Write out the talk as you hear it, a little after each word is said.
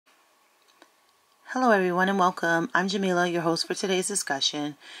Hello everyone and welcome. I'm Jamila, your host for today's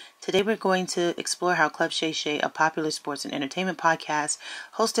discussion. Today we're going to explore how Club Shay, a popular sports and entertainment podcast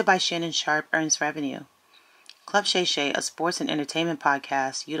hosted by Shannon Sharp, earns revenue. Club Shay, a sports and entertainment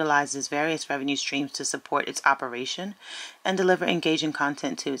podcast, utilizes various revenue streams to support its operation and deliver engaging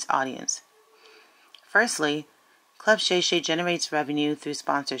content to its audience. Firstly, Club Shay generates revenue through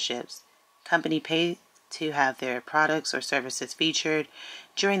sponsorships. Company pay to have their products or services featured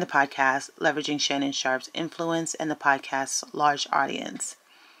during the podcast, leveraging Shannon Sharp's influence and the podcast's large audience.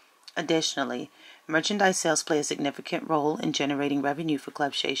 Additionally, merchandise sales play a significant role in generating revenue for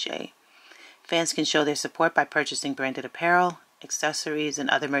Club Shay. Fans can show their support by purchasing branded apparel, accessories, and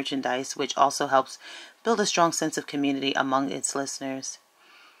other merchandise, which also helps build a strong sense of community among its listeners.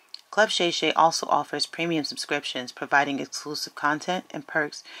 Club Shay also offers premium subscriptions, providing exclusive content and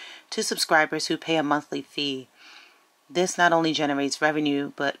perks to subscribers who pay a monthly fee. This not only generates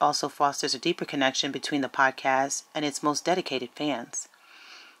revenue, but also fosters a deeper connection between the podcast and its most dedicated fans.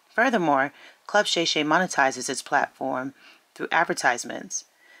 Furthermore, Club Shay monetizes its platform through advertisements.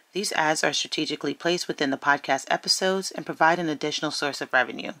 These ads are strategically placed within the podcast episodes and provide an additional source of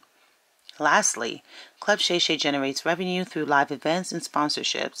revenue. Lastly, Club Shay generates revenue through live events and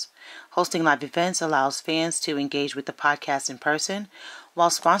sponsorships. Hosting live events allows fans to engage with the podcast in person, while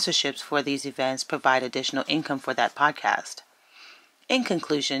sponsorships for these events provide additional income for that podcast. In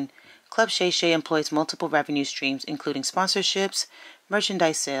conclusion, Club Shay employs multiple revenue streams, including sponsorships,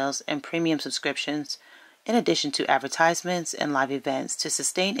 merchandise sales, and premium subscriptions, in addition to advertisements and live events, to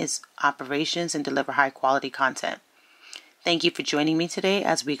sustain its operations and deliver high-quality content. Thank you for joining me today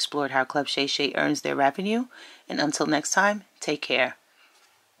as we explored how Club Shay earns their revenue, and until next time, take care.